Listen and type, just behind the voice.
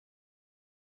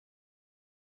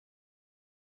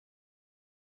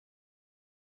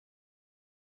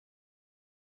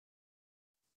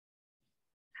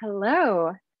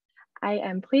Hello. I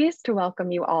am pleased to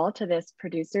welcome you all to this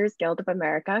Producers Guild of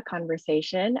America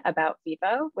conversation about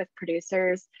VIVO with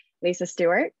producers Lisa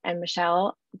Stewart and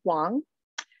Michelle Wong.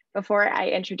 Before I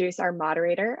introduce our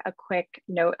moderator, a quick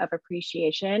note of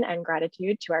appreciation and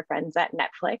gratitude to our friends at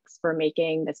Netflix for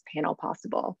making this panel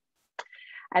possible.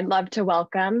 I'd love to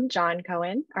welcome John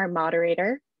Cohen, our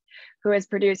moderator, who has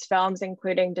produced films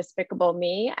including Despicable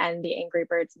Me and the Angry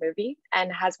Birds movie,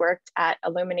 and has worked at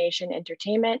Illumination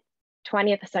Entertainment,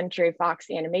 20th Century Fox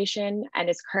Animation, and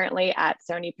is currently at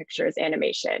Sony Pictures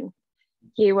Animation.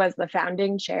 He was the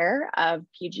founding chair of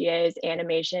p.g.a.'s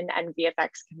Animation and VFX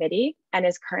Committee and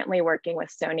is currently working with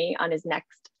Sony on his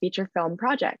next feature film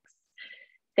projects.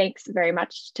 Thanks very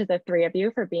much to the three of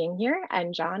you for being here,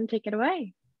 and John, take it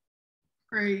away.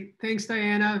 Great, thanks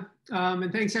Diana,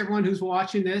 and thanks everyone who's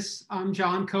watching this. I'm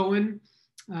John Cohen,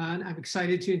 and I'm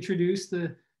excited to introduce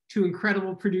the two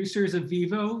incredible producers of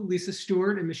VIVO, Lisa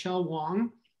Stewart and Michelle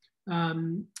Wong.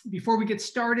 Before we get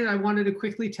started, I wanted to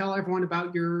quickly tell everyone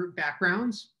about your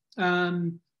backgrounds. Let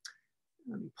me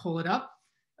pull it up.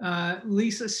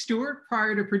 Lisa Stewart,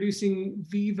 prior to producing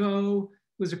VIVO,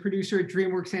 was a producer at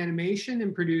DreamWorks Animation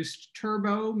and produced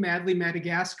Turbo, Madly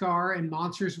Madagascar, and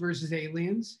Monsters vs.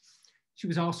 Aliens. She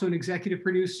was also an executive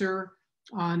producer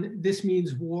on This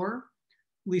Means War.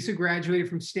 Lisa graduated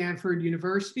from Stanford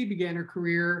University, began her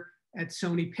career at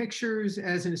Sony Pictures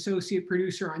as an associate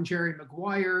producer on Jerry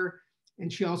Maguire,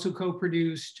 and she also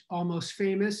co-produced Almost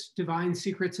Famous, Divine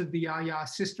Secrets of the Ya-Ya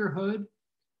Sisterhood.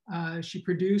 She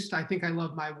produced I Think I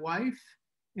Love My Wife,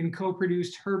 and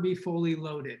co-produced Herbie Fully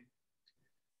Loaded.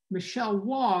 Michelle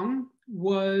Wong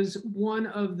was one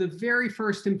of the very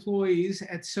first employees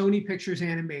at Sony Pictures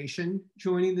Animation,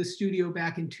 joining the studio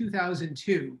back in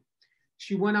 2002.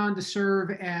 She went on to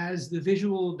serve as the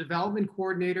visual development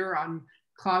coordinator on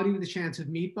Cloudy with a Chance of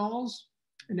Meatballs,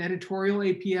 an editorial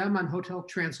APM on Hotel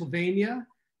Transylvania,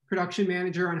 production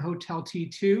manager on Hotel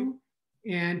T2,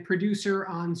 and producer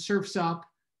on Surf's Up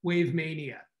Wave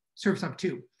Mania, Surf's Up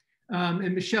 2.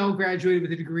 And Michelle graduated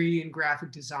with a degree in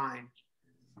graphic design.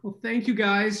 Well, thank you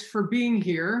guys for being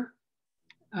here.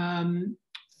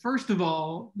 First of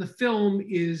all, the film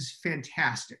is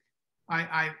fantastic.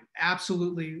 I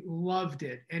absolutely loved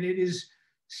it. And it is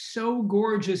so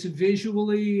gorgeous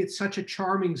visually. It's such a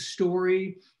charming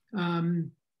story. And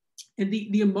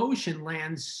the emotion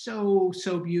lands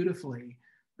so beautifully.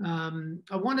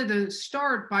 I wanted to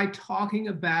start by talking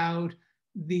about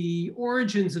the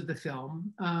origins of the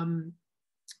film.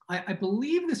 I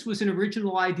believe this was an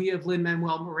original idea of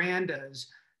Lin-Manuel Miranda's,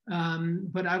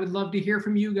 but I would love to hear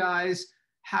from you guys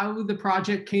how the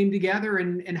project came together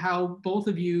and how both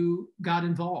of you got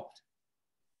involved.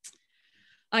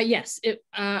 Yes, it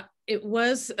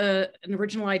was an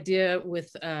original idea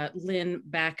with Lin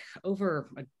back over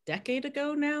a decade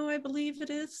ago now, I believe it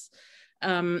is.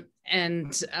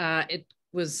 It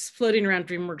was floating around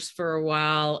DreamWorks for a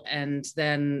while, and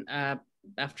then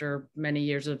after many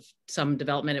years of some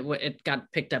development, it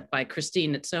got picked up by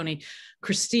Christine at Sony.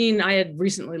 Christine, I had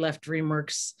recently left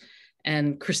DreamWorks,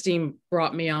 and Christine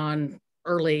brought me on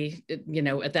early.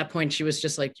 At that point, she was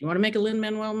just like, "Do you want to make a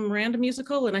Lin-Manuel Miranda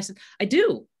musical?" And I said, "I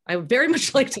do. I would very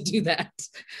much like to do that."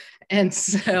 And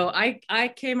so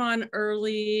I came on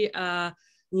early.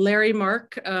 Larry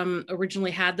Mark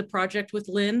originally had the project with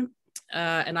Lin,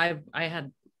 and I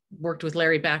had worked with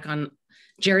Larry back on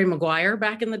Jerry Maguire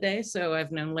back in the day, so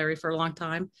I've known Larry for a long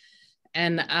time.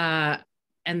 And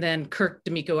then Kirk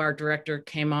DeMicco, our director,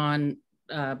 came on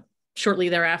shortly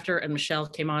thereafter, and Michelle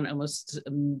came on almost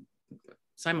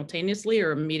simultaneously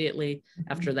or immediately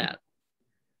after that,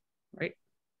 right?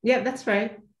 Yeah, that's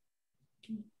right.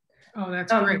 Oh,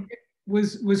 that's great.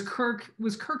 Was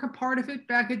Kirk a part of it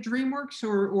back at DreamWorks,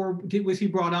 or was he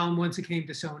brought on once it came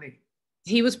to Sony?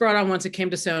 He was brought on once it came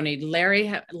to Sony.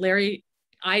 Larry,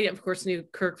 I of course knew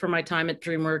Kirk from my time at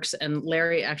DreamWorks, and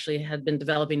Larry actually had been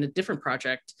developing a different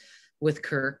project with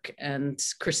Kirk, and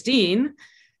Christine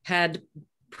had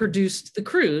produced The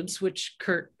Croods, which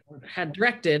Kirk had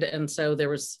directed, and so there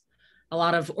was a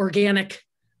lot of organic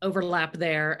overlap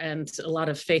there and a lot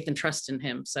of faith and trust in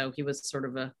him. So he was sort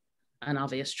of an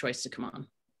obvious choice to come on.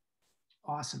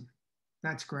 Awesome,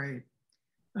 that's great.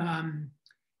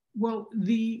 Well,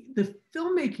 the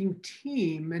filmmaking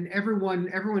team and everyone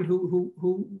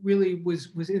who really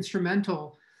was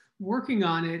instrumental working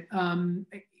on it,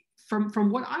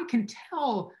 from what I can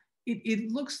tell,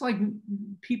 it looks like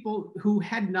people who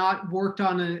had not worked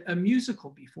on a musical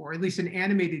before, at least an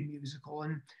animated musical,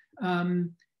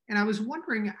 and I was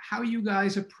wondering how you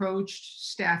guys approached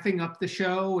staffing up the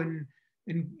show and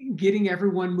getting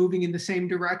everyone moving in the same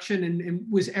direction? And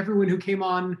was everyone who came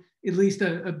on at least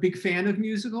a big fan of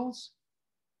musicals?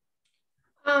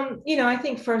 You know, I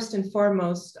think first and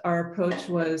foremost, our approach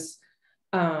was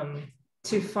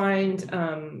to find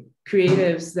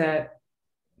creatives that,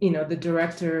 you know, the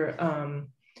director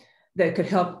that could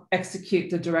help execute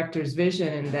the director's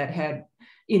vision and that had,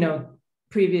 you know,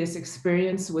 previous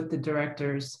experience with the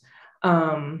directors.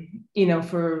 You know,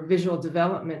 for visual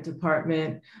development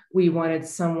department, we wanted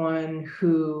someone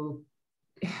who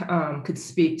could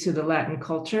speak to the Latin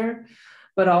culture,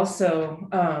 but also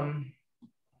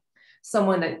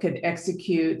someone that could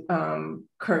execute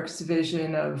Kirk's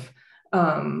vision of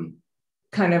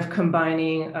kind of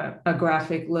combining a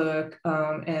graphic look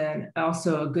and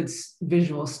also a good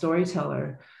visual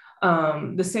storyteller.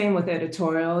 The same with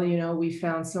editorial. You know, we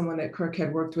found someone that Kirk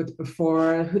had worked with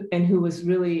before and who was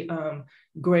really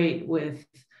great with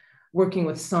working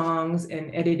with songs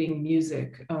and editing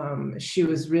music. She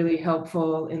was really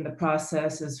helpful in the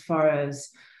process as far as,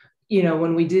 you know,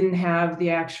 when we didn't have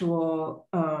the actual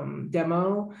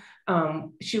demo,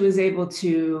 she was able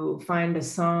to find a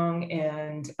song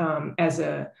and as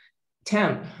a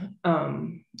temp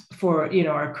for, you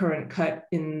know, our current cut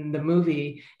in the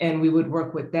movie, and we would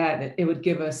work with that. It would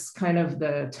give us kind of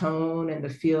the tone and the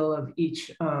feel of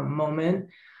each moment.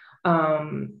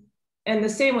 And the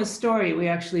same with story. We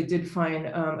actually did find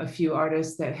a few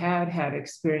artists that had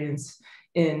experience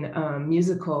in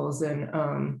musicals,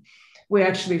 and we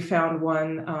actually found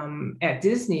one at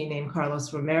Disney named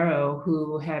Carlos Romero,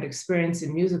 who had experience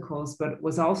in musicals, but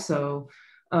was also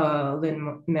a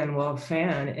Lin-Manuel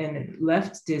fan and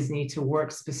left Disney to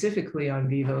work specifically on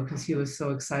VIVO because he was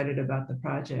so excited about the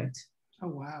project. Oh,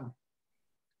 wow.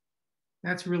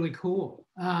 That's really cool.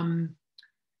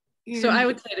 So I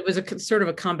would say it was a sort of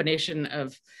a combination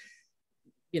of,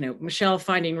 you know, Michelle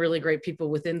finding really great people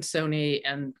within Sony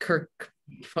and Kirk,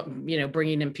 you know,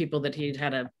 bringing in people that he'd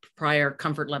had a prior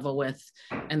comfort level with.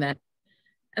 And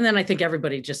then I think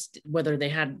everybody just, whether they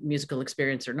had musical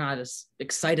experience or not, is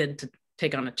excited to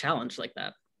take on a challenge like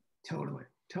that. Totally,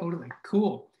 totally.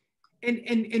 Cool.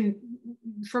 And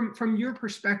from your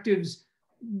perspectives,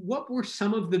 what were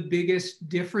some of the biggest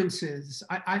differences?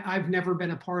 I've never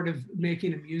been a part of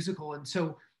making a musical. And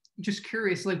so just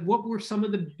curious, like, what were some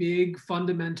of the big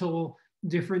fundamental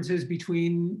differences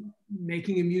between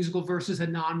making a musical versus a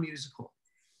non-musical?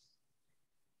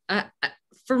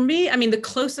 For me, I mean, the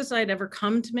closest I'd ever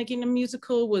come to making a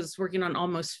musical was working on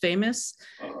Almost Famous.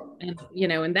 And, you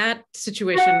know, in that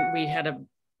situation, we had a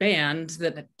band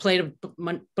that played a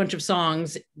bunch of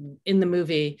songs in the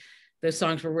movie. Those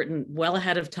songs were written well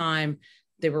ahead of time.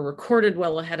 They were recorded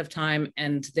well ahead of time,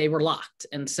 and they were locked.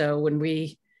 And so when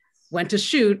we went to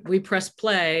shoot, we pressed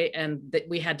play, and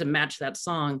we had to match that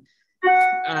song.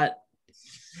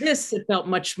 It felt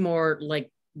much more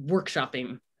like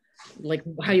workshopping, like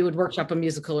how you would workshop a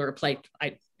musical or a play.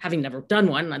 Having never done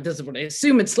one, this is what I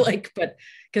assume it's like, but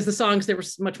because the songs, there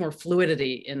was much more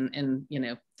fluidity in you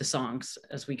know, the songs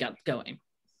as we got going.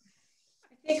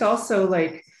 I think also,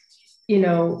 like, you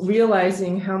know,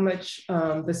 realizing how much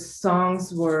the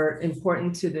songs were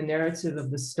important to the narrative of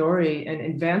the story and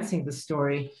advancing the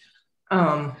story.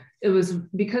 It was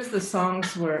because the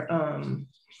songs were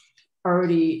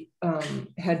already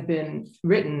had been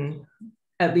written,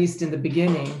 at least in the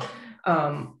beginning.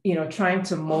 You know, trying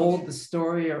to mold the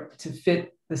story or to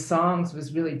fit the songs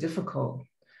was really difficult,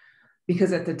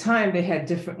 because at the time they had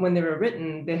different, when they were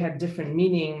written, they had different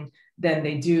meaning than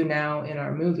they do now in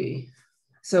our movie.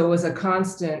 So it was a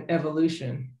constant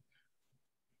evolution.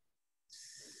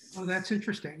 Oh, that's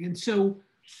interesting. And so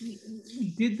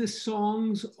did the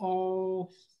songs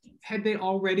had they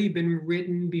already been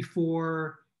written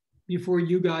before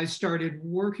you guys started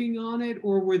working on it,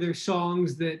 or were there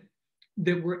songs that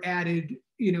were added,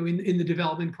 you know, in the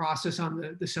development process on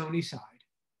the Sony side?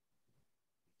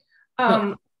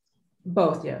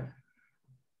 Both, yeah.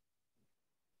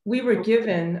 We were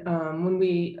given, when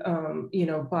we, you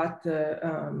know, bought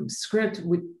the script,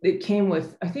 it came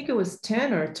with, I think it was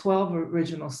 10 or 12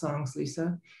 original songs,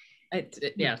 Lisa.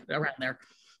 Yeah, around there.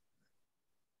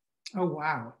 Oh,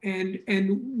 wow. And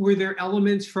were there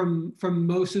elements from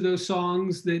most of those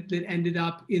songs that ended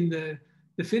up in the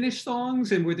finished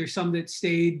songs, and were there some that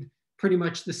stayed pretty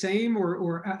much the same,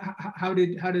 or how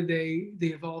did they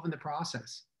evolve in the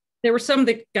process? There were some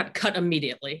that got cut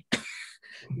immediately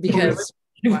because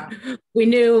wow. We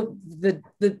knew the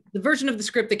version of the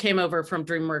script that came over from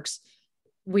DreamWorks,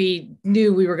 we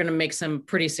knew we were going to make some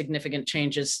pretty significant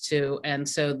changes to, and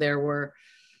so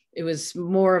it was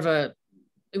more of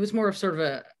sort of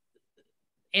a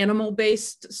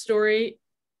animal-based story,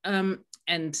 and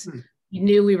we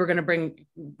knew we were going to bring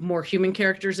more human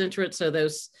characters into it. So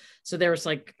there was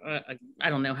like, I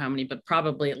don't know how many, but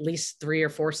probably at least 3 or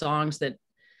 4 songs that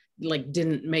like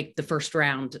didn't make the first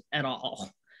round at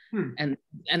all. And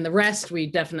the rest we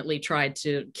definitely tried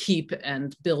to keep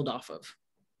and build off of.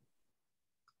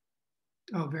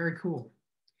 Oh, very cool.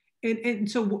 And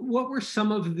so what were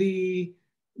some of the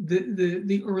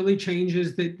early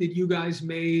changes that you guys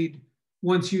made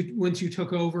once you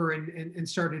took over and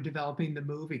started developing the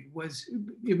movie? Was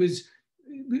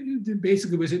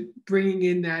it bringing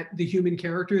in the human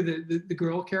character, the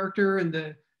girl character, and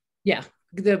the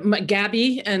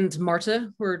Gabby and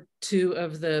Marta were 2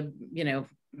 of the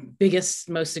biggest,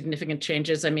 most significant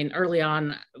changes. I mean, early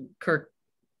on, Kirk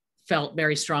felt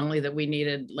very strongly that we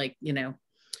needed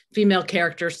female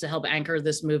characters to help anchor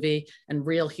this movie, and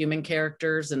real human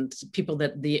characters and people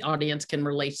that the audience can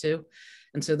relate to.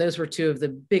 And so those were 2 of the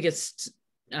biggest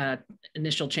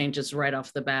initial changes right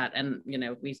off the bat. And,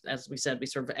 as we said, we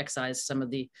sort of excised some of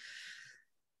the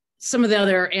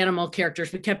other animal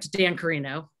characters. We kept Dan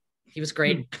Carino. He was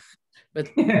great.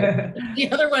 But the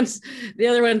other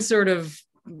ones sort of,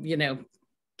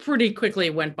 pretty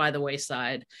quickly went by the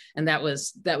wayside. And that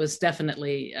was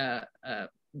definitely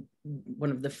one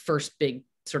of the first big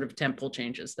sort of tentpole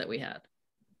changes that we had.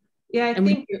 Yeah, I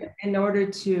think in order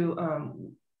to,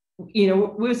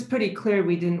 it was pretty clear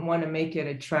we didn't want to make it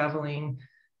a traveling,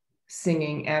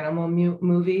 singing animal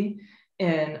movie.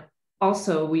 And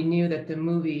also we knew that the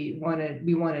movie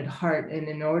we wanted heart. And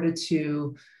in order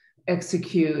to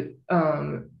execute,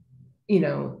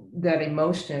 that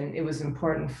emotion, it was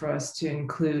important for us to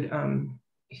include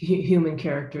human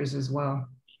characters as well.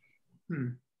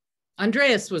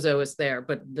 Andreas was always there,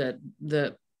 but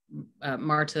the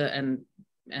Marta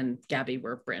and Gabby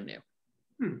were brand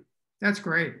new. That's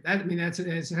great.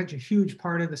 That's such a huge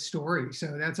part of the story.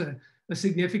 So that's a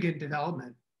significant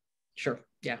development. Sure.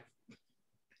 Yeah.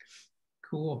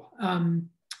 Cool.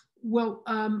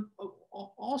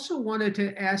 Also wanted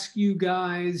to ask you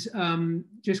guys,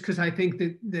 just because I think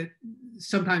that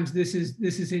sometimes this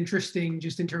is interesting,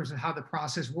 just in terms of how the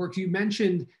process works. You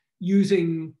mentioned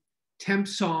using temp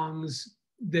songs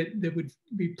that would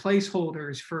be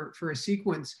placeholders for a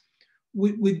sequence.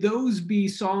 Would those be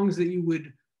songs that you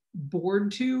would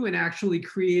board to and actually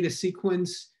create a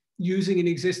sequence using an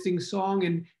existing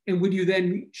song? And would you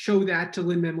then show that to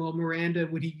Lin-Manuel Miranda?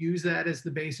 Would he use that as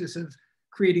the basis of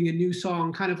creating a new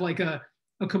song, kind of like a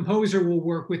composer will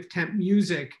work with temp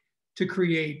music to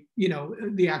create,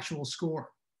 the actual score?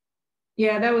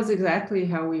 Yeah, that was exactly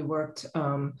how we worked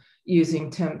using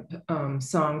temp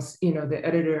songs. The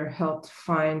editor helped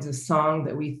find a song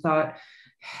that we thought,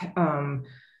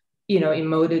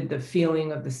 emoted the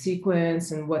feeling of the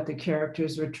sequence and what the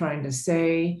characters were trying to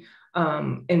say.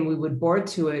 And we would board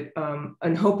to it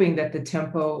and hoping that the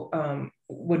tempo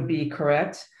would be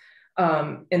correct.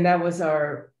 And that was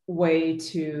our way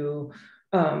to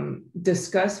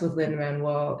discuss with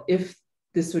Lin-Manuel if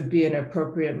this would be an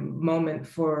appropriate moment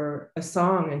for a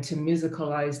song and to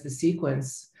musicalize the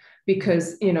sequence.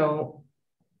 Because,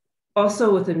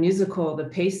 also with a musical, the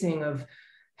pacing of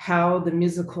how the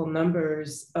musical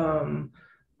numbers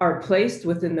are placed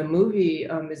within the movie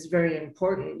is very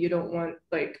important. You don't want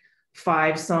like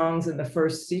 5 songs in the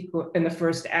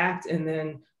first act, and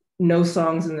then no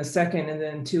songs in the second, and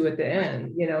then 2 at the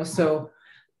end, so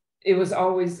it was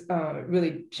always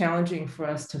really challenging for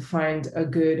us to find a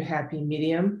good happy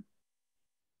medium.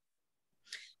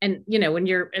 And when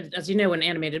you're, as you know, in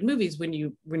animated movies, when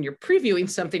you're previewing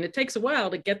something, it takes a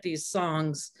while to get these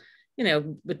songs.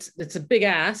 It's a big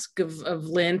ask of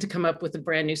Lin to come up with a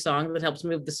brand new song that helps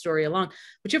move the story along.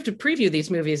 But you have to preview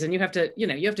these movies, and you have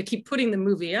to keep putting the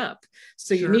movie up.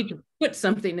 So you need to put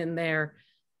something in there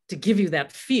to give you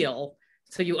that feel,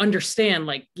 so you understand,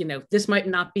 this might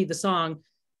not be the song.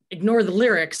 Ignore the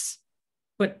lyrics,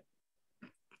 but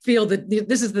feel that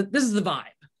this is the vibe.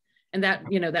 And that,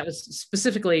 that was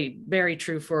specifically very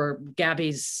true for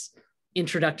Gabby's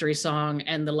introductory song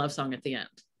and the love song at the end.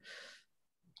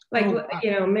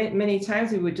 Many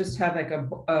times we would just have like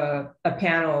a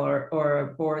panel or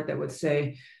a board that would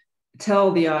say,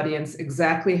 tell the audience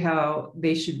exactly how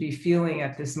they should be feeling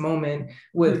at this moment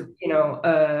with,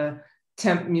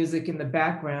 temp music in the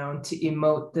background to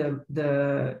emote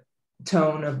the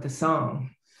tone of the song.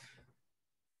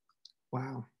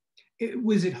 Wow.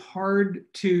 Was it hard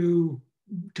to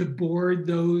board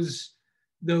those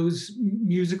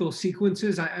musical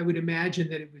sequences? I would imagine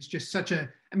that it was just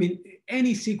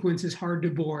any sequence is hard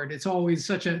to board. It's always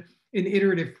such an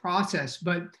iterative process,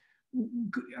 but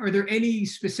are there any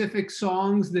specific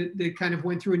songs that kind of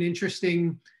went through an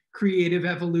interesting creative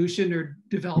evolution or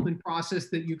development process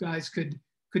that you guys could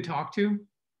could talk to?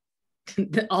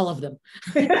 All of them.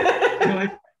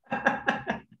 Really?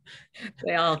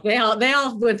 They all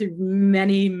went through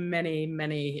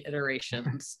many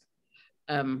iterations.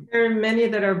 There are many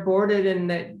that are boarded and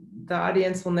that the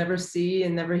audience will never see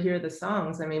and never hear the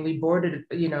songs. I mean, we boarded,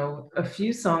 you know, a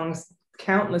few songs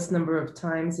countless number of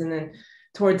times, and then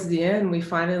towards the end, we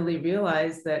finally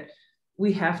realized that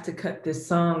we have to cut this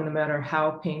song no matter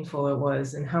how painful it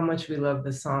was and how much we loved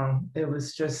the song. It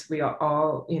was just, we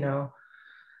all, you know,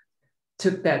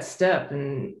 took that step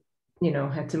and, you know,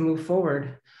 had to move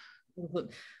forward.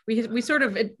 We sort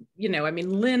of, you know, I mean,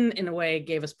 Lin in a way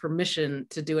gave us permission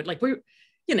to do it. Like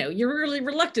you know, you're really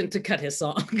reluctant to cut his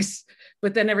songs,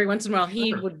 but then every once in a while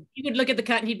he would look at the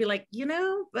cut and he'd be like, you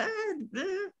know,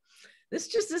 this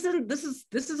just isn't, this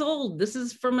is old. This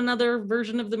is from another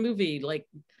version of the movie. Like,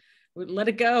 let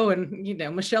it go. And, you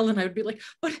know, Michelle and I would be like,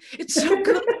 but it's so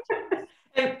good.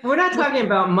 And we're not talking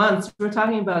about months, we're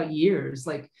talking about years.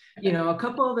 Like, you know, a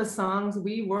couple of the songs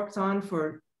we worked on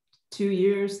for 2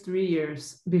 years, 3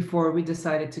 years before we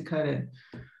decided to cut it.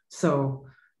 So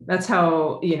that's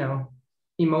how, you know,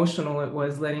 emotional it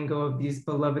was letting go of these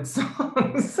beloved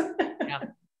songs. Yeah.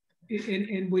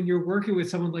 And when you're working with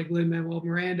someone like Lin-Manuel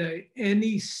Miranda,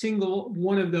 any single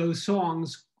one of those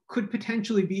songs could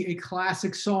potentially be a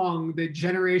classic song that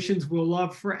generations will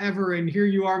love forever. And here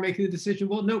you are making the decision,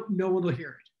 well, no one will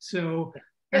hear it. So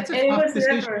that's a tough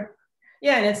decision.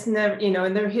 Yeah, and it's never, you know,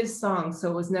 and they're his songs, so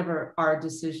it was never our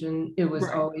decision. It was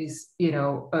always, you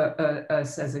know,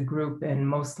 us as a group, and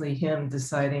mostly him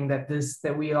deciding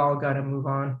that we all got to move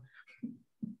on.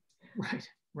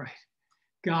 Right.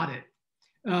 Got it.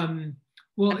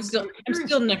 Well, I'm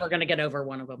still never going to get over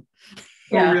one of them.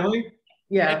 Yeah. Oh, really?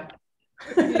 Yeah.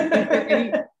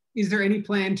 Is there any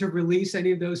plan to release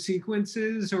any of those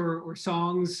sequences or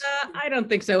songs? I don't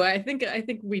think so. I think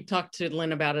we talked to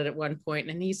Lin about it at one point,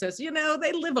 and he says, you know,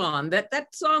 they live on. That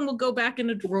song will go back in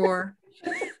a drawer,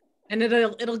 and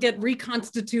it'll get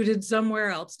reconstituted somewhere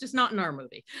else, just not in our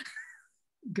movie.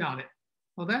 Got it.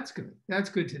 Well, that's good. That's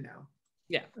good to know.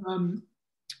 Yeah.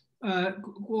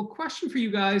 Well, question for you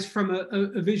guys from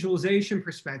a visualization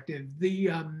perspective: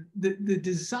 the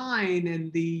design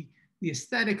and the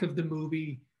aesthetic of the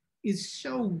movie is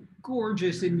so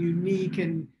gorgeous and unique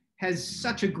and has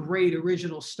such a great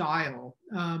original style.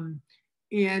 And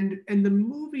the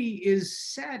movie is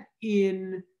set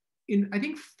in I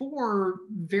think 4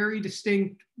 very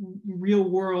distinct real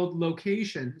world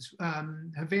locations: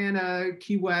 Havana,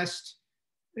 Key West,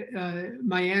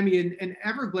 Miami, and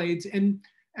Everglades. And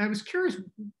I was curious,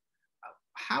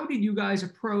 how did you guys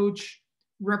approach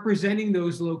representing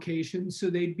those locations so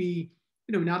they'd be,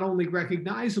 you know, not only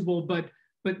recognizable, but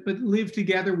live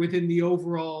together within the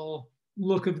overall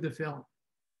look of the film?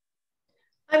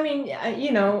 I mean,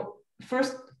 you know,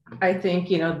 first, I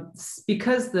think, you know,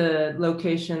 because the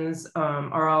locations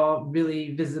are all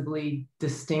really visibly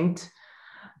distinct,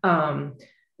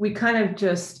 we kind of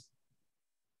just,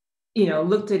 you know,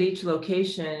 looked at each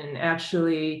location and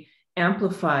actually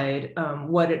amplified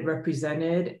what it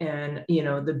represented and, you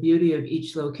know, the beauty of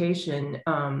each location,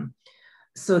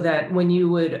 so that when you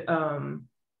would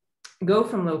go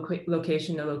from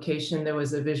location to location, there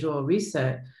was a visual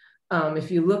reset.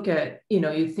 If you look at, you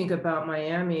know, you think about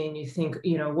Miami and you think,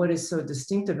 you know, what is so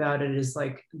distinct about it is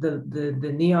like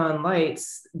the neon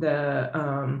lights,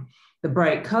 the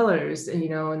bright colors, you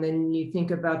know, and then you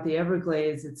think about the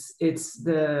Everglades, it's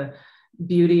the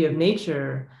beauty of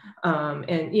nature.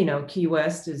 And, you know, Key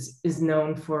West is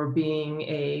known for being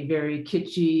a very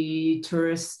kitschy,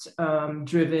 tourist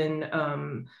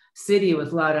driven city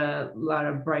with a lot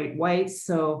of bright whites.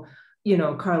 So, you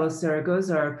know, Carlos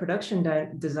Zaragoza, our production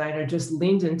designer, just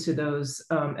leaned into those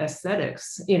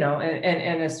aesthetics, you know,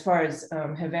 and as far as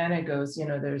Havana goes, you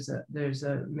know, there's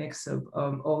a mix of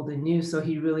old and new. So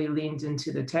he really leaned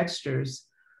into the textures.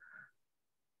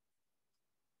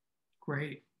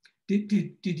 Great.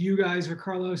 Did you guys or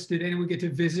Carlos, did anyone get to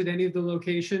visit any of the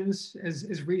locations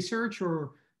as research,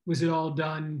 or was it all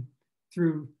done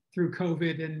through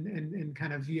COVID and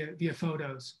kind of via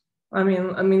photos? I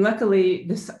mean, luckily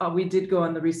we did go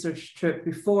on the research trip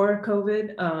before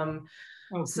COVID.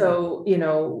 So, you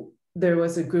know, there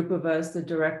was a group of us, the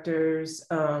directors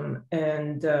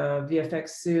and VFX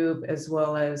Soup, as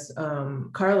well as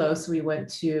Carlos. We went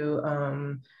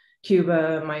to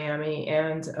Cuba, Miami,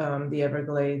 and the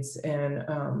Everglades,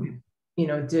 and you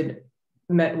know,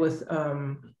 met with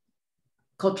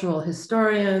cultural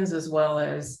historians, as well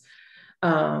as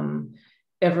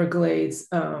Everglades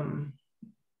an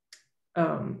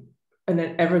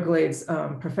Everglades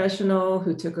professional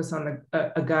who took us on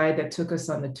a guide that took us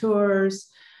on the tours.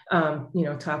 You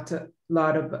know, talked a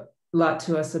lot lot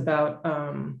to us about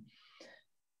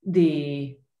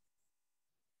the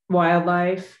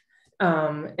wildlife.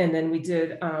 And then we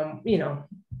did, you know,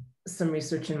 some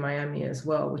research in Miami as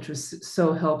well, which was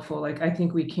so helpful. Like, I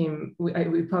think we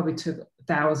probably took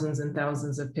thousands and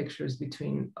thousands of pictures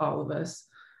between all of us.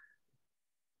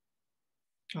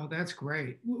 Oh, that's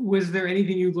great. Was there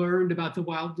anything you learned about the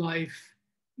wildlife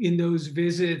in those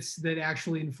visits that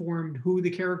actually informed who the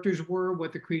characters were,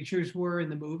 what the creatures were in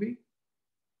the movie?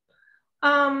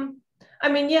 I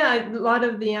mean, yeah, a lot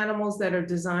of the animals that are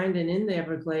designed and in the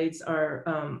Everglades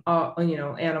are, all, you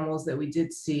know, animals that we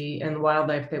did see and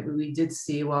wildlife that we did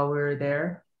see while we were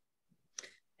there.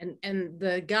 And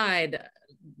the guide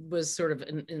was sort of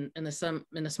in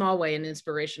a small way an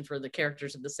inspiration for the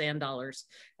characters of the Sand Dollars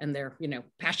and their, you know,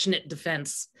 passionate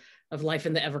defense of life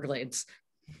in the Everglades.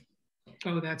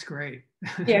 Oh, that's great.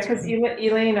 Yeah, because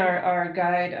Elaine, our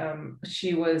guide,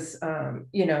 she was,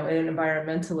 you know, an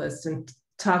environmentalist and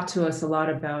talked to us a lot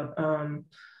about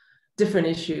different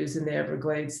issues in the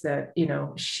Everglades that, you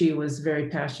know, she was very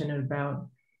passionate about.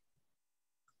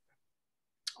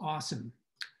 Awesome.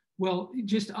 Well,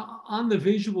 just on the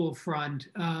visual front,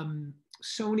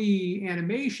 Sony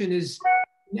Animation is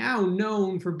now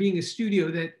known for being a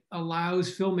studio that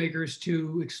allows filmmakers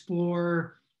to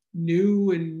explore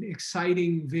new and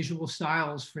exciting visual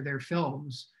styles for their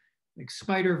films, like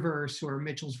Spider-Verse or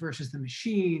Mitchell's versus the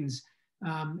Machines,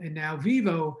 and now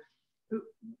VIVO.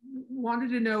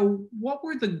 Wanted to know, what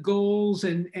were the goals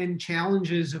and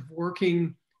challenges of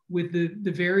working with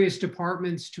the various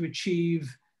departments to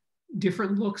achieve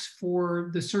different looks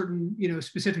for the certain, you know,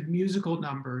 specific musical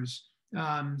numbers,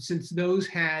 since those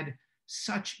had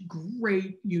such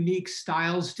great unique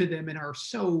styles to them and are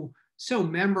so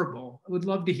memorable. I would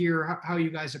love to hear how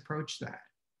you guys approach that.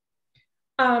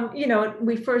 You know,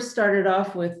 we first started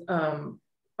off with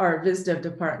our Viz Dev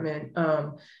department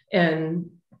and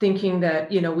thinking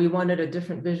that, you know, we wanted a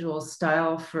different visual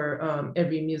style for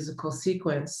every musical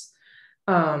sequence.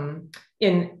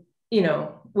 You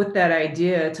know, with that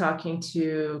idea, talking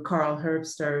to Carl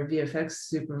Herbst, our VFX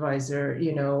supervisor,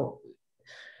 you know,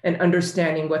 and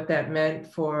understanding what that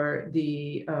meant for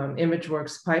the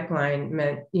ImageWorks pipeline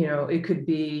meant, you know, it could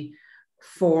be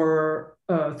for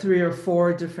 3 or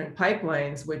 4 different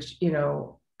pipelines, which, you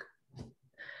know,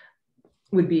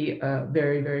 would be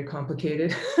very, very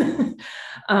complicated.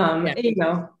 Yeah. You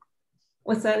know,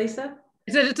 what's that, Lisa?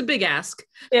 It's a big ask.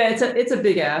 Yeah, it's a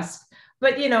big ask.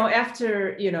 But, you know,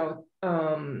 after, you know,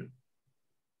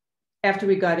 after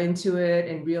we got into it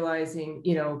and realizing,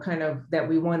 you know, kind of that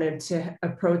we wanted to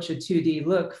approach a 2D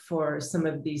look for some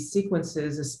of these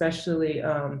sequences, especially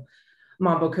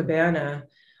Mambo Cabana,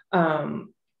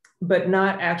 but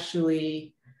not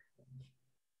actually,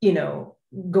 you know,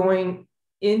 going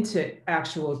into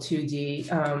actual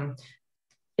 2D,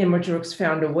 ImageWorks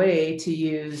found a way to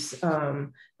use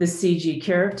the CG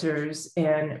characters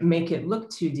and make it look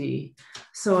 2D.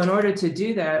 So in order to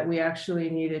do that, we actually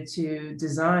needed to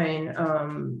design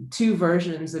 2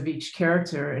 versions of each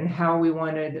character and how we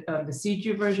wanted the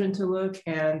CG version to look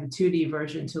and the 2D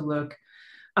version to look.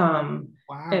 Wow.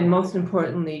 And most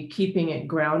importantly, keeping it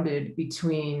grounded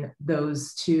between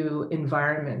those 2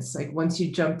 environments. Like, once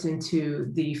you jumped into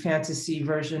the fantasy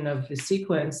version of the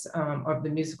sequence, of the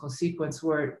musical sequence,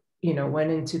 where it, you know,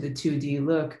 went into the 2D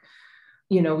look,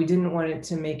 you know, we didn't want it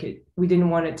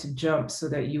to jump so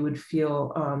that you would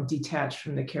feel detached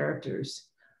from the characters.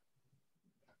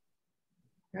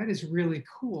 That is really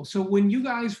cool. So when you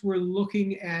guys were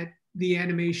looking at the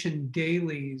animation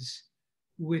dailies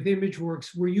with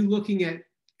ImageWorks, were you looking at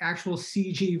actual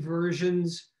CG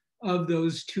versions of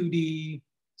those 2D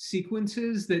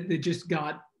sequences that just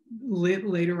got lit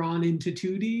later on into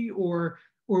 2D, or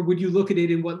would you look at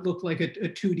it in what looked like a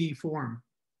 2D form?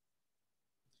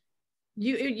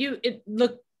 It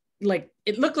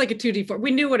looked like a 2D form.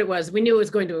 We knew what it was. We knew it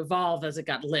was going to evolve as it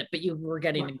got lit, but you were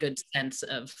getting a good sense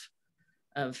of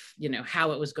you know,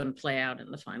 how it was going to play out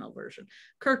in the final version.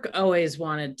 Kirk always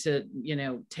wanted to, you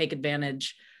know, take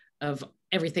advantage of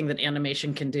everything that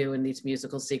animation can do in these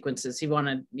musical sequences. He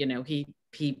wanted, you know, he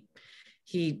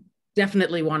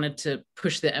definitely wanted to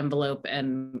push the envelope,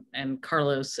 and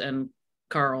Carlos and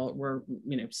Carl were,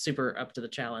 you know, super up to the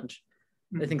challenge.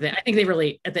 I think they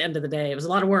really, at the end of the day, it was a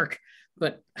lot of work,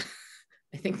 but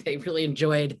I think they really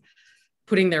enjoyed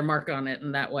putting their mark on it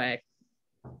in that way.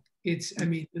 I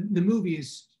mean, the movie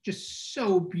is just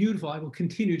so beautiful. I will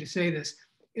continue to say this,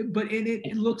 but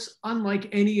it looks unlike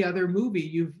any other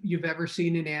movie you've ever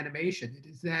seen in animation. It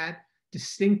is that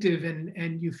distinctive,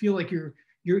 and you feel like you're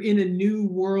in a new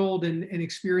world and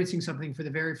experiencing something for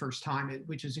the very first time,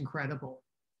 which is incredible.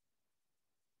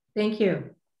 Thank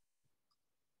you.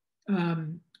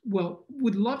 Well,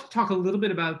 would love to talk a little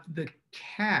bit about the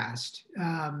cast.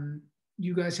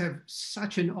 You guys have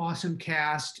such an awesome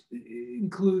cast. It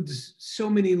includes so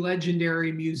many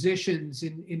legendary musicians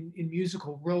in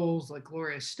musical roles like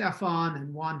Gloria Estefan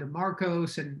and Wanda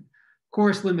Marcos, and of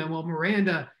course, Lin-Manuel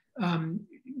Miranda.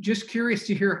 Just curious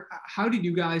to hear, how did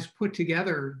you guys put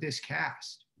together this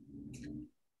cast?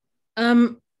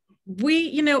 Honestly,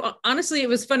 it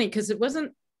was funny because we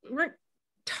weren't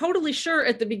totally sure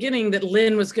at the beginning that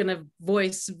Lin was going to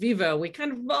voice Vivo. We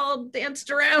kind of all danced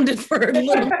around it for a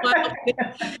little while.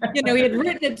 He had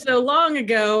written it so long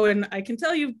ago, and I can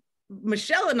tell you,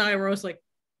 Michelle and I were always like,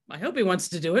 I hope he wants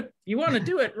to do it. You want to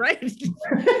do it, right?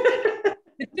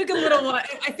 It took a little while.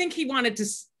 I think he wanted to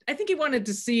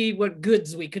see what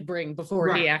goods we could bring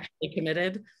before he actually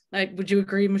committed. Like, would you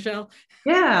agree, Michelle?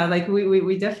 Yeah, like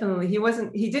we definitely,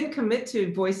 he didn't commit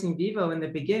to voicing Vivo in the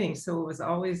beginning, so it was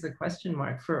always a question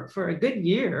mark for a good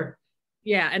year.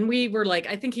 Yeah, and we were like,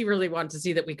 I think he really wanted to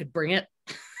see that we could bring it.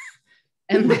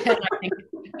 And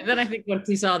then I think once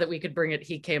he saw that we could bring it,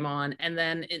 he came on. And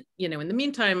then in the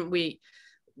meantime, we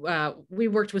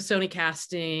worked with Sony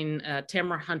Casting.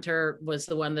 Tamara Hunter was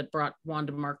the one that brought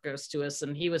Wanda Marcos to us,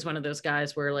 and he was one of those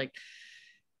guys where, like,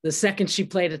 the second she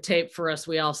played a tape for us,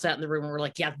 we all sat in the room and we're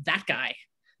like, yeah, that guy,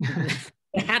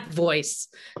 that voice,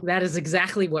 that is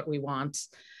exactly what we want.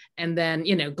 And then,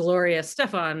 Gloria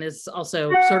Estefan is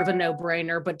also sort of a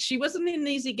no-brainer, but she wasn't an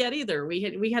easy get either.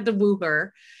 We had to woo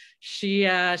her.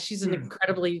 She's an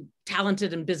incredibly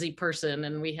talented and busy person,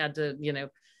 and we had to,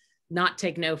 not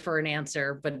take no for an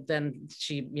answer. But then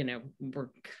we're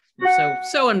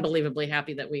so unbelievably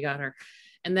happy that we got her.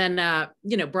 And then,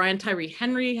 Brian Tyree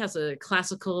Henry has a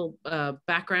classical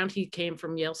background. He came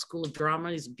from Yale School of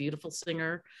Drama. He's a beautiful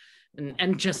singer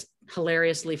and just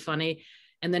hilariously funny.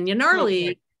 And then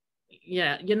Yanarli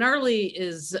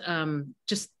is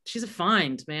she's a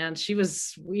find, man.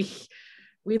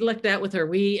 We looked at with her.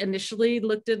 We initially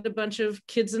looked at a bunch of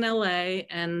kids in LA,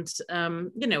 and,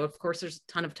 of course, there's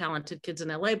a ton of talented kids in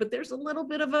LA, but there's a little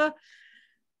bit of a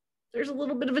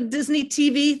Disney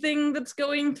TV thing that's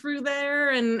going through there.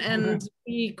 And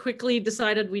we quickly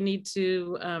decided we need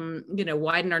to,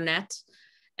 widen our net.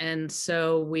 And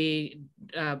so we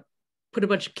put a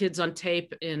bunch of kids on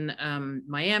tape in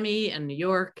Miami and New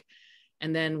York.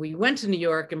 And then we went to New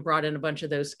York and brought in a bunch of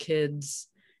those kids.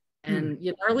 And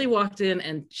Yanarli walked in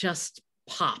and just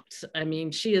popped. I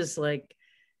mean, she is like,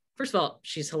 first of all,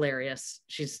 she's hilarious.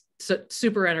 She's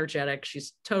super energetic.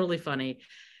 She's totally funny.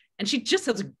 And she just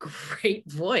has a great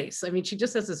voice. I mean, she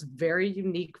just has this very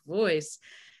unique voice.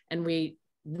 And we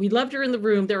loved her in the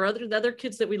room. There were other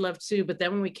kids that we loved too. But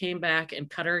then when we came back and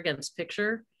cut her against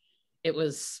picture, it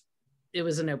was a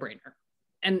no-brainer.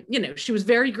 And, she was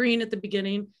very green at the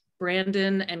beginning.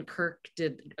 Brandon and Kirk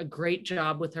did a great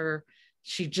job with her.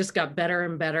 She just got better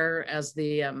and better as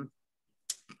the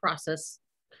process,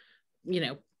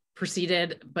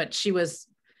 proceeded. But she was,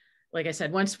 like I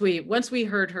said, once we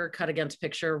heard her cut against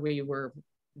picture, we were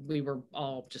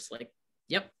all just like,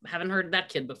 yep, haven't heard that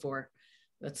kid before.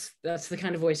 That's the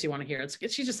kind of voice you want to hear.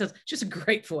 She just has just a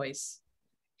great voice.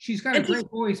 She's got a great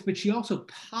voice, but she also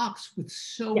pops with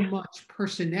so much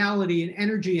personality and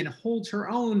energy and holds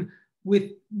her own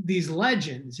with these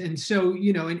legends. And so,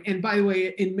 and by the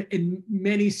way, in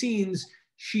many scenes,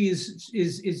 she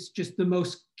is just the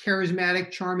most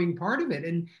charismatic, charming part of it.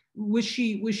 And was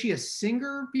she a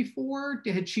singer before?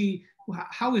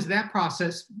 How was that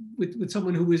process with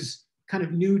someone who was kind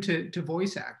of new to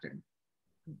voice acting?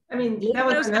 I mean, that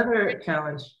was another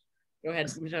challenge. Go ahead.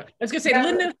 I was gonna say,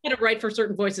 Lynn knows how to write for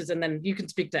certain voices, and then you can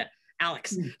speak to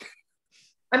Alex.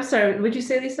 I'm sorry, what'd you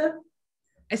say, Lisa?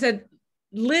 I said,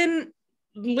 Lynn,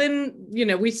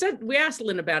 we asked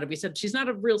Lynn about it. We said, she's not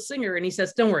a real singer. And he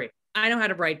says, don't worry, I know how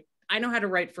to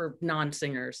write for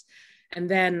non-singers. And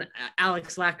then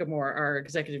Alex Lackamore, our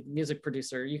executive music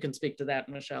producer, you can speak to that,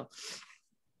 Michelle.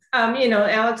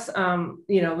 Alex,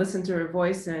 listened to her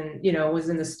voice and, was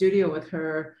in the studio with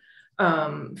her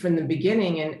from the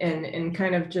beginning and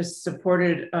kind of just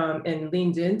supported and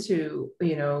leaned into,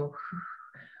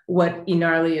 what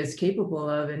Yanarli is capable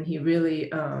of. And he really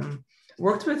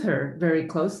worked with her very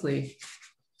closely.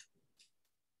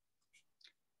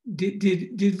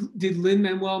 Did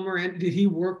Lin-Manuel Miranda, did he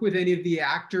work with any of the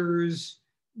actors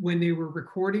when they were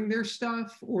recording their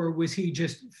stuff, or was he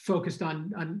just focused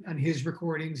on his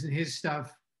recordings and his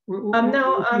stuff?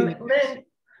 Lin-Manuel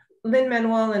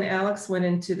and Alex went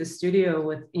into the studio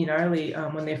with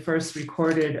Yanarli when they first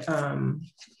recorded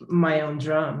My Own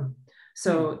Drum.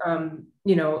 So,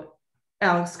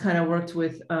 Alex kind of worked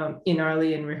with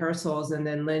Yanarli in rehearsals, and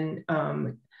then Lin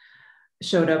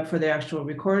showed up for the actual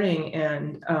recording,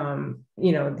 and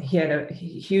you know, he had a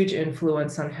huge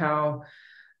influence on how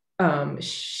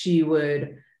she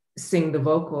would sing the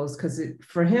vocals, because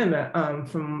for him,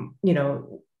 from, you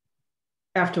know,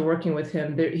 after working with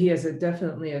him, he has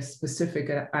definitely a specific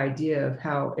idea of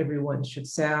how everyone should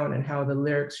sound and how the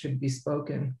lyrics should be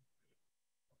spoken.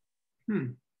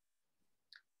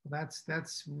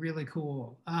 That's really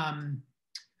cool.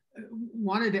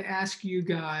 Wanted to ask you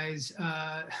guys,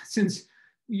 since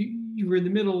you were in the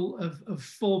middle of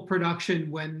full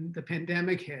production when the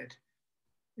pandemic hit,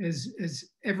 as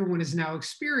everyone has now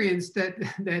experienced,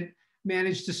 that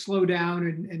managed to slow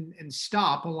down and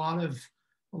stop a lot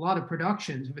of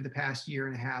productions over the past year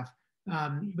and a half.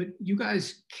 But you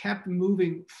guys kept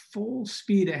moving full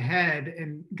speed ahead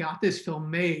and got this film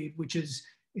made, which is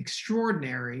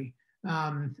extraordinary.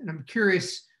 And I'm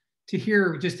curious to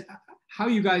hear just how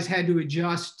you guys had to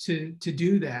adjust to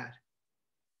do that.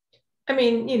 I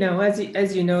mean, you know,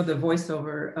 as you know, the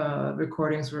voiceover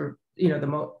recordings were, you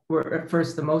know, were at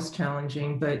first the most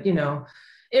challenging, but, you know,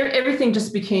 everything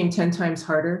just became 10 times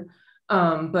harder.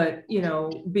 But, you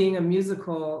know, being a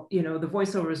musical, you know, the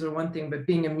voiceovers are one thing, but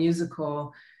being a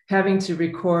musical, having to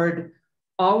record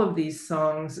all of these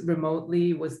songs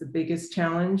remotely was the biggest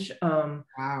challenge.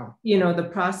 Wow. You know, the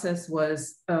process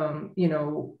was, you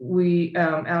know, we,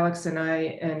 Alex and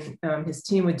I and his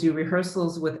team would do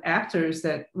rehearsals with actors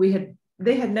that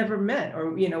they had never met,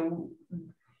 or, you know,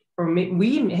 or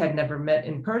we had never met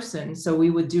in person. So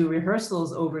we would do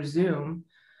rehearsals over Zoom.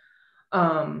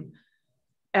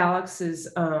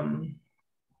 Alex's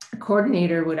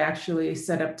coordinator would actually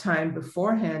set up time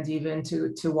beforehand even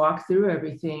to walk through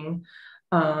everything.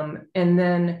 And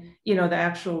then, you know, the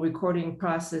actual recording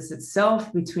process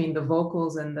itself between the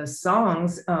vocals and the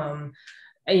songs,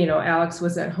 you know, Alex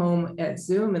was at home at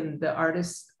Zoom, and the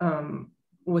artist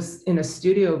was in a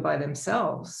studio by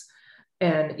themselves.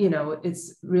 And, you know,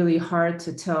 it's really hard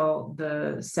to tell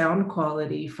the sound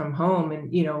quality from home,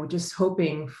 and, you know, just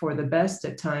hoping for the best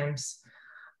at times.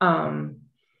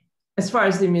 As far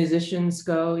as the musicians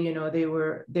go, you know,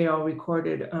 they all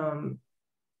recorded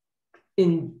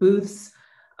in booths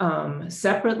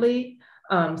separately.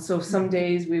 So some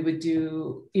days we would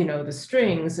do, you know, the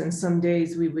strings, and some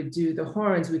days we would do the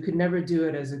horns. We could never do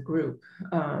it as a group.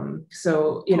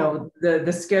 So, you know,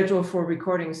 the schedule for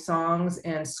recording songs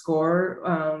and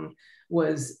score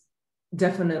was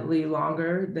definitely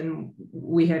longer than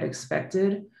we had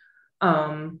expected.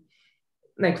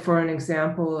 Like, for an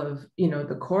example of, you know,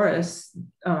 the chorus,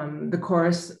 all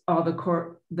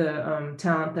the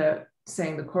talent that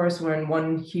sang the chorus were in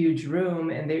one huge room,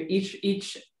 and they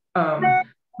each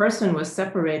person was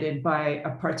separated by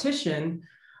a partition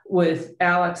with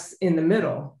Alex in the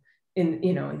middle, in,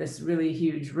 you know, in this really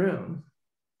huge room.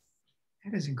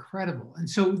 That is incredible. And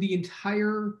so the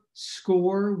entire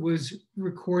score was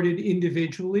recorded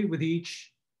individually with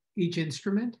each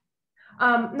instrument?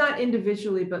 Not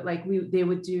individually, but like they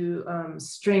would do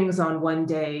strings on one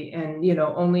day, and, you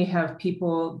know, only have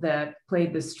people that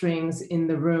played the strings in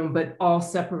the room, but all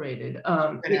separated,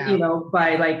 you know,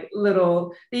 by like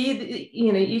little,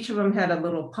 you know, each of them had a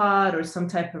little pod or some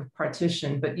type of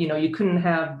partition, but, you know, you couldn't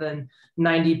have the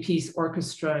 90-piece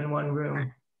orchestra in one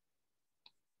room.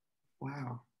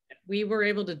 Wow. We were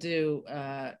able to do,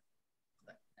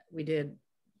 we did,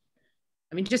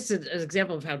 I mean, just as an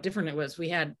example of how different it was,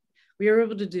 we were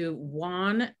able to do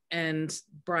Juan and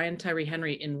Brian Tyree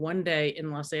Henry in one day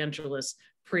in Los Angeles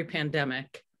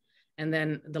pre-pandemic. And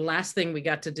then the last thing we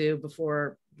got to do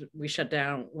before we shut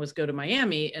down was go to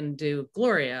Miami and do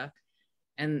Gloria.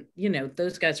 And, you know,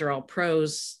 those guys are all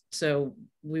pros. So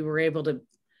we were able to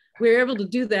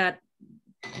do that.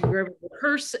 We were able to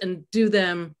rehearse and do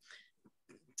them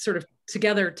sort of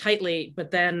together tightly.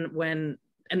 But then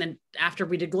then after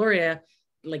we did Gloria,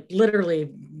 like literally,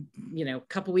 you know, a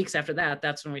couple weeks after that,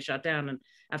 that's when we shut down. And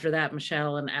after that,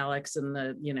 Michelle and Alex and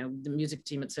the, you know, the music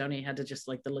team at Sony had to just,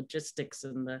 like, the logistics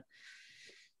and it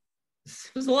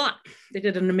was a lot. They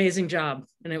did an amazing job,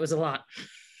 and it was a lot.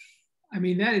 I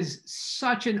mean, that is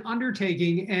such an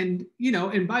undertaking. And, you know,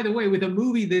 and by the way, with a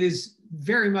movie that is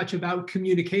very much about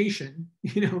communication,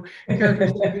 you know,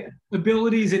 characters'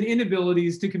 abilities and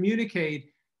inabilities to communicate,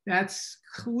 that's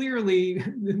clearly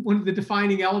one of the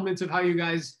defining elements of how you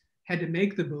guys had to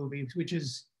make the movie, which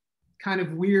is kind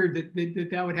of weird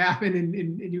that would happen,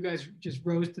 and you guys just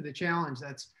rose to the challenge.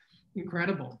 That's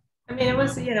incredible. I mean, it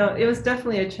was, you know, it was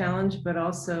definitely a challenge, but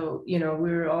also, you know, we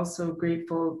were also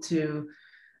grateful to,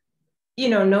 you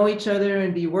know each other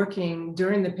and be working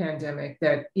during the pandemic,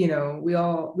 that, you know, we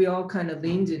all kind of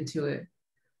leaned into it.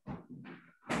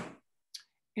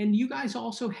 And you guys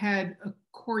also had a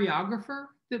choreographer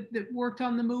that worked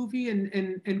on the movie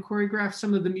and choreographed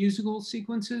some of the musical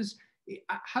sequences.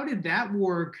 How did that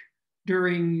work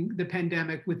during the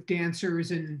pandemic with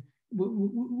dancers, and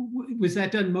was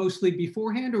that done mostly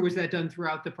beforehand, or was that done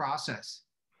throughout the process?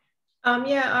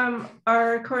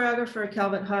 Our choreographer,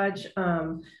 Calvin Hodge,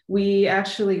 we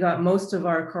actually got most of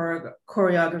our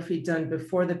choreography done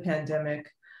before the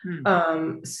pandemic.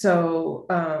 So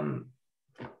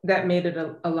that made it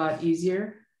a lot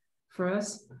easier for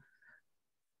us.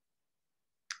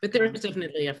 But there was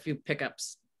definitely a few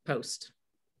pickups post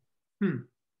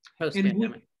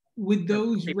pandemic. Would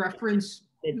those reference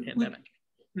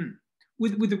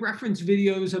would the reference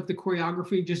videos of the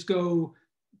choreography just go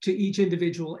to each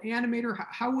individual animator?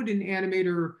 How would an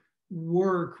animator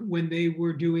work when they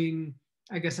were doing,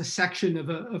 I guess, a section of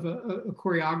a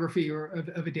choreography or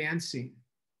of a dance scene?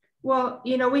 Well,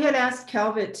 we had asked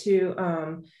Calvin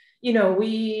to,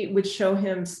 we would show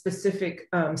him specific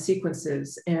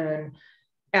sequences and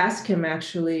ask him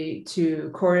actually to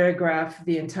choreograph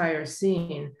the entire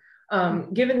scene.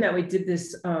 Given that we did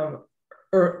this a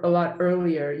lot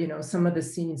earlier, some of the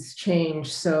scenes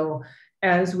changed. So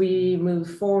as we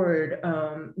move forward,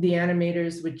 the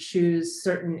animators would choose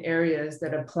certain areas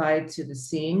that applied to the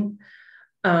scene.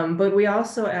 But we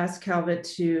also asked Calvin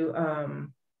to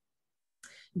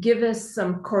give us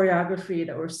some choreography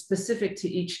that were specific to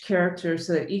each character,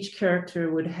 so that each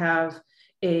character would have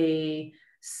a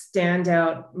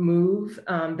standout move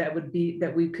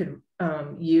that we could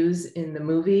use in the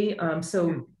movie.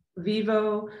 So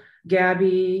VIVO,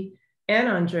 Gabby, and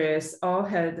Andreas all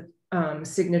had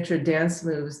signature dance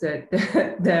moves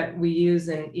that we use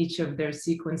in each of their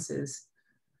sequences.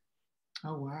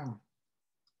 Oh, wow.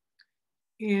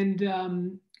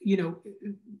 And,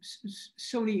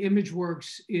 Sony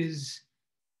ImageWorks is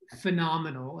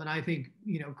phenomenal. And I think,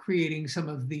 creating some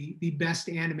of the best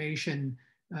animation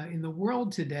in the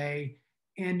world today.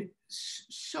 And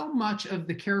so much of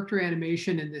the character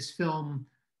animation in this film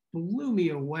blew me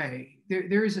away.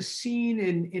 There is a scene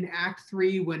in Act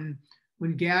 3 when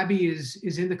Gabby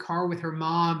is in the car with her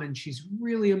mom and she's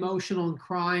really emotional and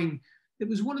crying. It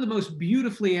was one of the most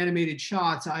beautifully animated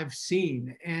shots I've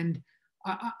seen. And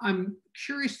I'm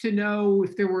curious to know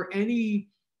if there were any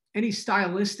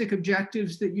stylistic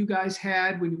objectives that you guys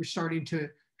had when you were starting to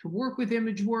work with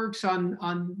ImageWorks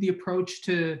on the approach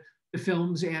to the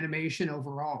film's animation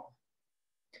overall.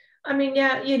 I mean,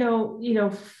 yeah,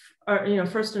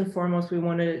 first and foremost, we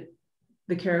wanted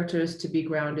the characters to be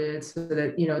grounded so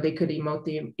that they could emote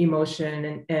the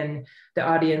emotion and the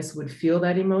audience would feel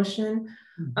that emotion.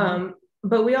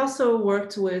 But we also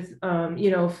worked with,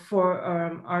 for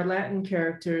our Latin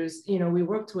characters, we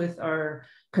worked with our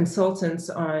consultants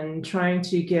on trying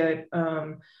to get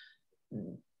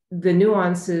the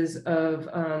nuances of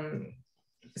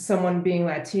someone being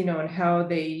Latino and how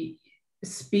they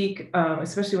speak,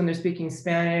 especially when they're speaking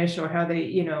Spanish, or how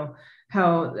they,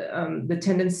 how the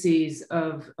tendencies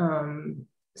of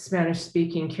Spanish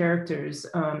speaking characters,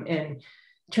 and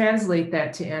translate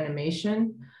that to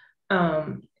animation.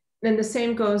 And the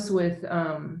same goes with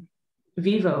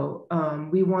VIVO.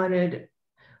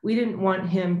 We didn't want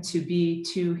him to be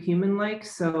too human-like,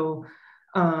 so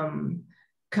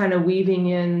kind of weaving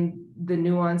in the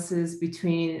nuances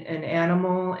between an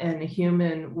animal and a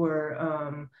human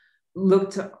were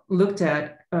looked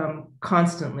at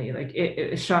constantly, like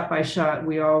it shot by shot.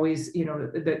 We always,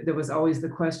 there was always the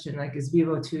question, like, is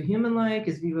VIVO too human-like?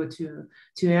 Is VIVO too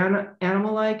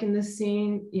animal-like in this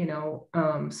scene?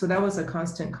 So that was a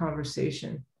constant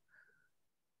conversation.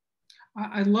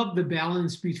 I love the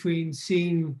balance between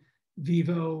seeing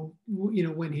VIVO,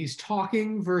 when he's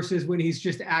talking versus when he's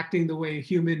just acting the way a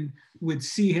human would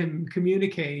see him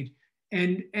communicate.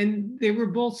 And they were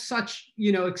both such,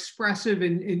 expressive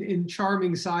and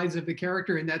charming sides of the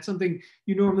character. And that's something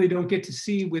you normally don't get to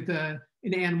see with an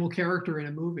animal character in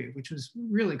a movie, which was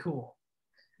really cool.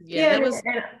 Yeah, that was,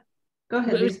 go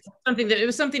ahead. It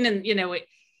was something, and,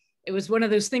 it was one of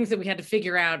those things that we had to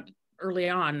figure out early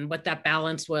on, what that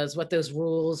balance was, what those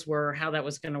rules were, how that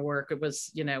was going to work. It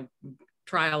was,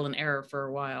 trial and error for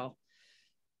a while,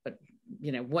 but,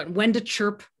 when to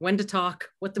chirp, when to talk,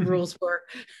 what the rules were.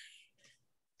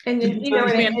 And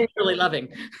really loving.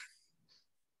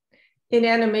 In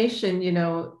animation,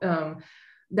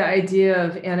 the idea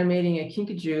of animating a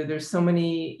kinkajou, there's so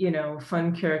many,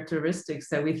 fun characteristics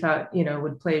that we thought,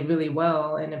 would play really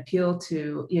well and appeal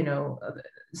to,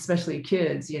 especially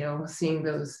kids, seeing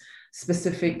those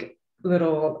specific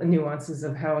little nuances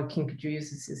of how a kinkajou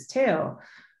uses his tail.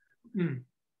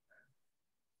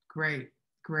 Great.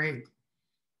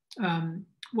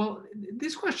 Well,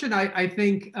 this question, I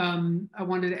think I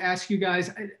wanted to ask you guys.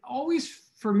 It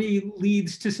always for me,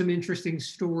 leads to some interesting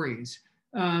stories.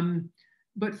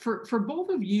 But for both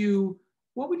of you,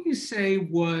 what would you say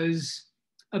was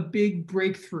a big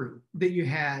breakthrough that you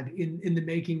had in the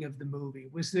making of the movie?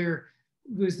 Was there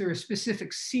a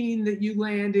specific scene that you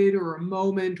landed, or a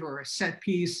moment, or a set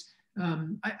piece?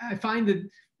 I find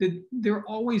that there are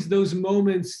always those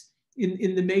moments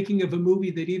in the making of a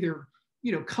movie that either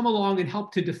come along and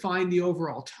help to define the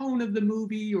overall tone of the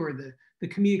movie, or the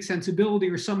comedic sensibility,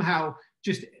 or somehow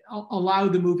just allow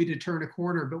the movie to turn a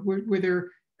corner. But were there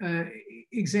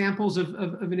examples of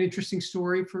an interesting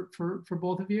story for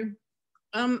both of you?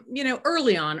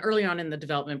 Early on in the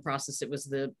development process, it was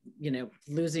the,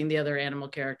 losing the other animal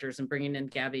characters and bringing in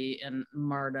Gabby and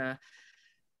Marta.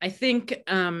 I think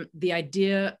the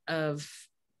idea of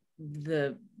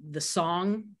the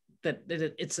song that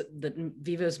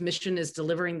VIVO's mission is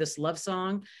delivering this love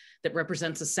song that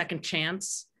represents a second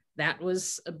chance. That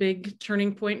was a big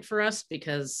turning point for us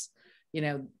because,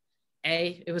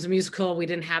 it was a musical. We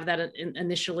didn't have that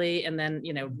initially. And then,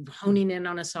 honing in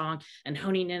on a song and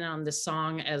honing in on this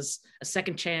song as a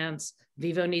second chance.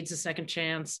 VIVO needs a second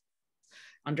chance.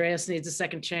 Andreas needs a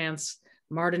second chance.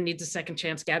 Martin needs a second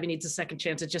chance. Gabby needs a second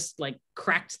chance. It just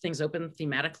cracked things open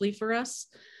thematically for us.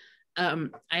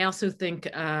 I also think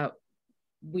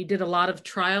we did a lot of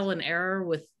trial and error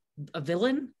with a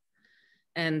villain.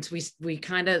 And we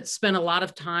kind of spent a lot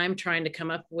of time trying to come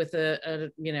up with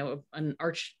a real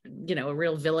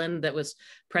villain that was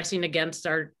pressing against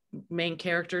our main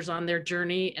characters on their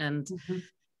journey. And,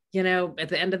 at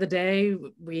the end of the day,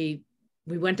 we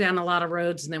went down a lot of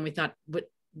roads, and then we thought,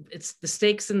 it's the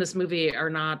stakes in this movie are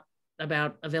not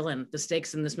about a villain. The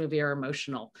stakes in this movie are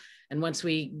emotional. And once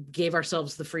we gave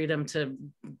ourselves the freedom to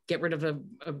get rid of a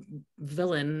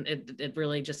villain, it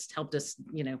really just helped us,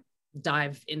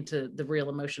 dive into the real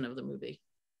emotion of the movie.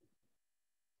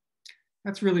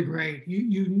 That's really great.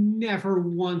 You never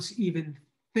once even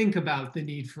think about the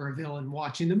need for a villain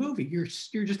watching the movie. You're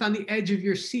just on the edge of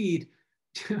your seat,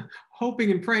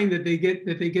 hoping and praying that they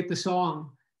get the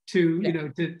song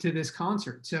to this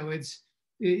concert. So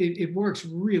it works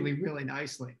really, really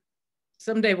nicely.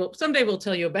 Someday we'll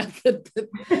tell you about the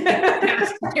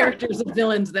cast characters of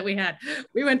villains that we had.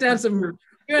 We went down some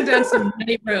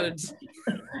many roads.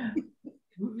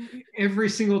 Every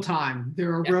single time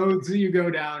there are roads that you go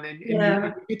down, and you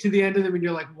get to the end of them and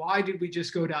you're like, why did we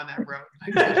just go down that road?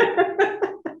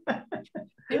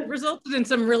 It resulted in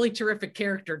some really terrific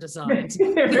character designs.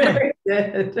 It really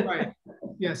did. Right.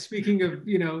 Yeah. Speaking of,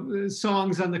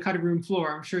 songs on the cutting room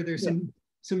floor, I'm sure there's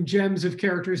some gems of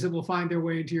characters that will find their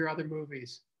way into your other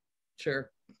movies.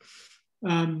 Sure.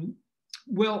 This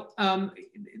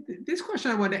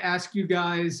question I wanted to ask you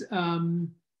guys,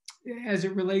 as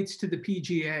it relates to the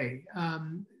p.g.a.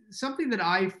 Something that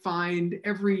I find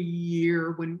every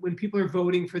year when people are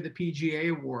voting for the p.g.a.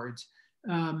 awards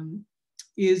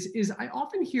is I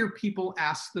often hear people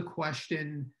ask the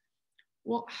question,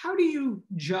 well, how do you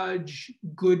judge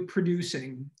good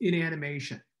producing in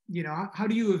animation? How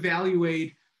do you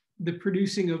evaluate the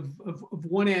producing of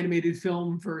one animated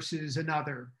film versus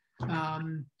another?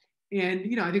 And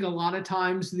I think a lot of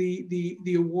times the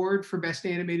award for best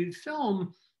animated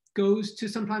film goes to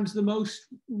sometimes the most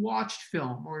watched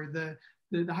film or the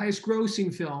highest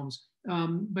grossing films,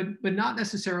 but not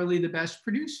necessarily the best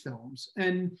produced films.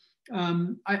 And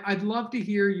I'd love to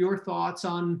hear your thoughts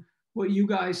on what you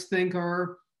guys think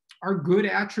are good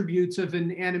attributes of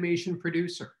an animation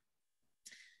producer.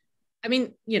 I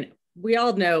mean, we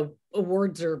all know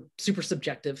awards are super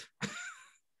subjective.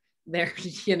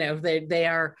 They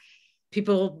are,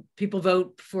 people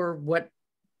vote for what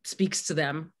speaks to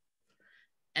them.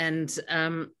 And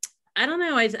I don't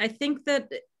know, I think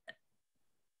that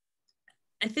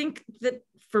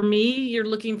for me, you're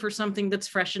looking for something that's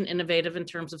fresh and innovative in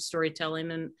terms of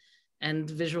storytelling and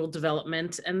visual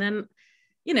development. And then,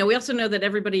 we also know that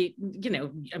everybody,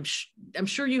 I'm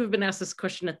sure you have been asked this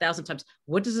question 1,000 times.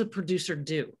 What does a producer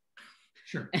do?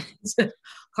 Sure. And it's a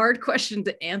hard question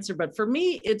to answer, but for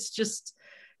me, it's just,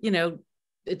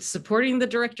 it's supporting the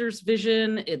director's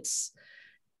vision. It's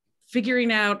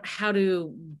figuring out how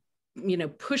to,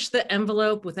 push the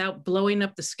envelope without blowing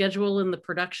up the schedule in the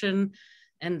production,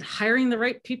 and hiring the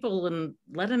right people and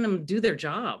letting them do their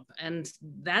job. And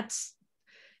that's,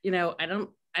 I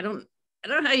don't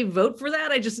know how you vote for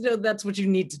that. I just know that's what you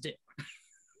need to do.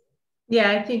 Yeah,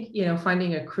 I think,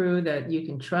 finding a crew that you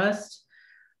can trust,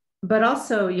 but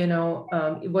also,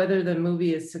 whether the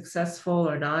movie is successful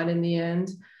or not in the end,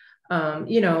 I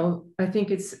think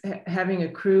it's having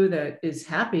a crew that is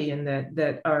happy and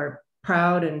that are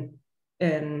proud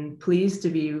and pleased to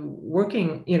be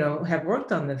working, have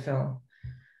worked on the film.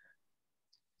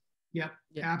 Yeah,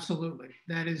 Yeah. Absolutely.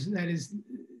 That is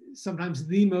sometimes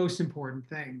the most important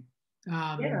thing.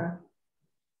 Yeah.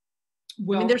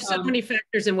 Well, I mean, there's so many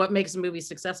factors in what makes a movie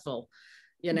successful,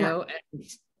 you know.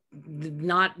 Right.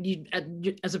 Not you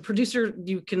as a producer,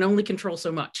 you can only control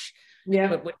so much. Yeah.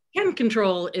 But what you can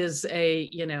control is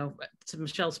to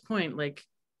Michelle's point, like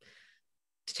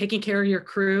taking care of your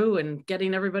crew and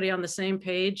getting everybody on the same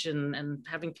page, and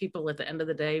having people at the end of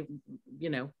the day,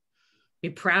 be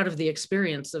proud of the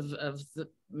experience of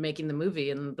making the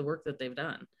movie and the work that they've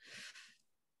done.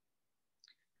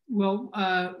 Well,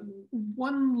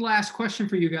 one last question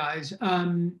for you guys.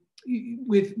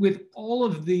 With all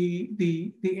of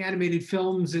the animated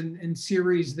films and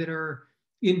series that are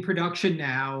in production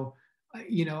now,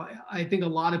 I think a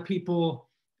lot of people,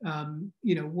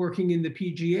 working in the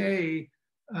p.g.a.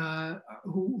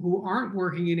 Who aren't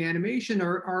working in animation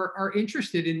are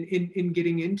interested in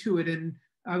getting into it. And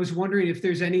I was wondering if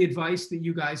there's any advice that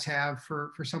you guys have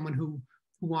for someone who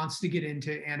wants to get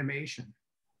into animation.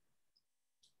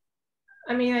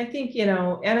 I mean, I think,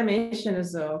 animation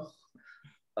is a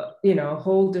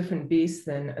whole different beast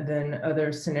than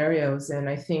other scenarios. And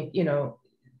I think,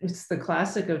 it's the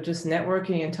classic of just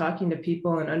networking and talking to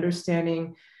people and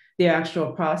understanding the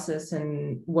actual process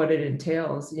and what it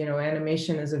entails.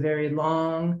 Animation is a very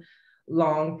long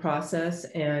process,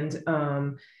 and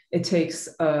it takes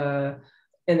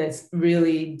and it's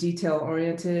really detail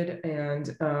oriented,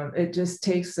 and it just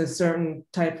takes a certain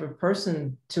type of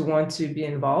person to want to be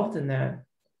involved in that.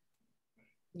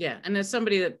 Yeah, and as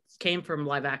somebody that came from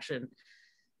live action,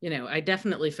 I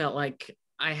definitely felt like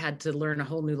I had to learn a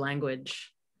whole new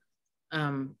language.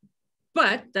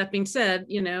 But that being said,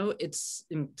 it's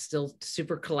still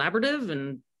super collaborative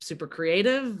and super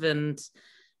creative, and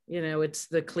it's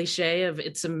the cliche of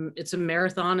it's a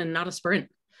marathon and not a sprint.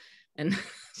 And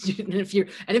if you're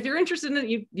interested in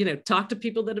it, you talk to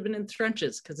people that have been in the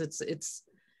trenches, because it's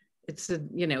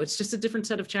just a different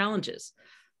set of challenges,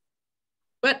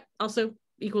 but also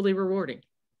equally rewarding.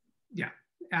 Yeah,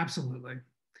 absolutely.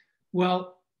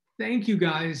 Well, thank you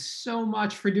guys so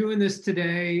much for doing this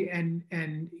today,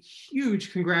 and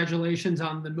huge congratulations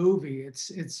on the movie.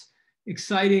 It's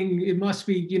exciting. It must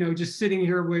be, just sitting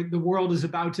here where the world is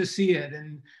about to see it,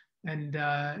 and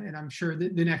I'm sure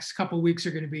that the next couple of weeks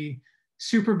are going to be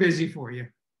super busy for you.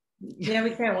 Yeah, we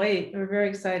can't wait. We're very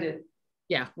excited.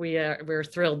 Yeah, we're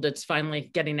thrilled it's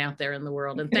finally getting out there in the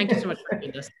world. And thank you so much for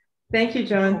doing this. Thank you,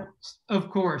 John. Of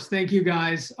course. Thank you,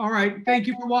 guys. All right. Thank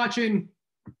you for watching.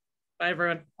 Bye,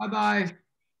 everyone. Bye-bye.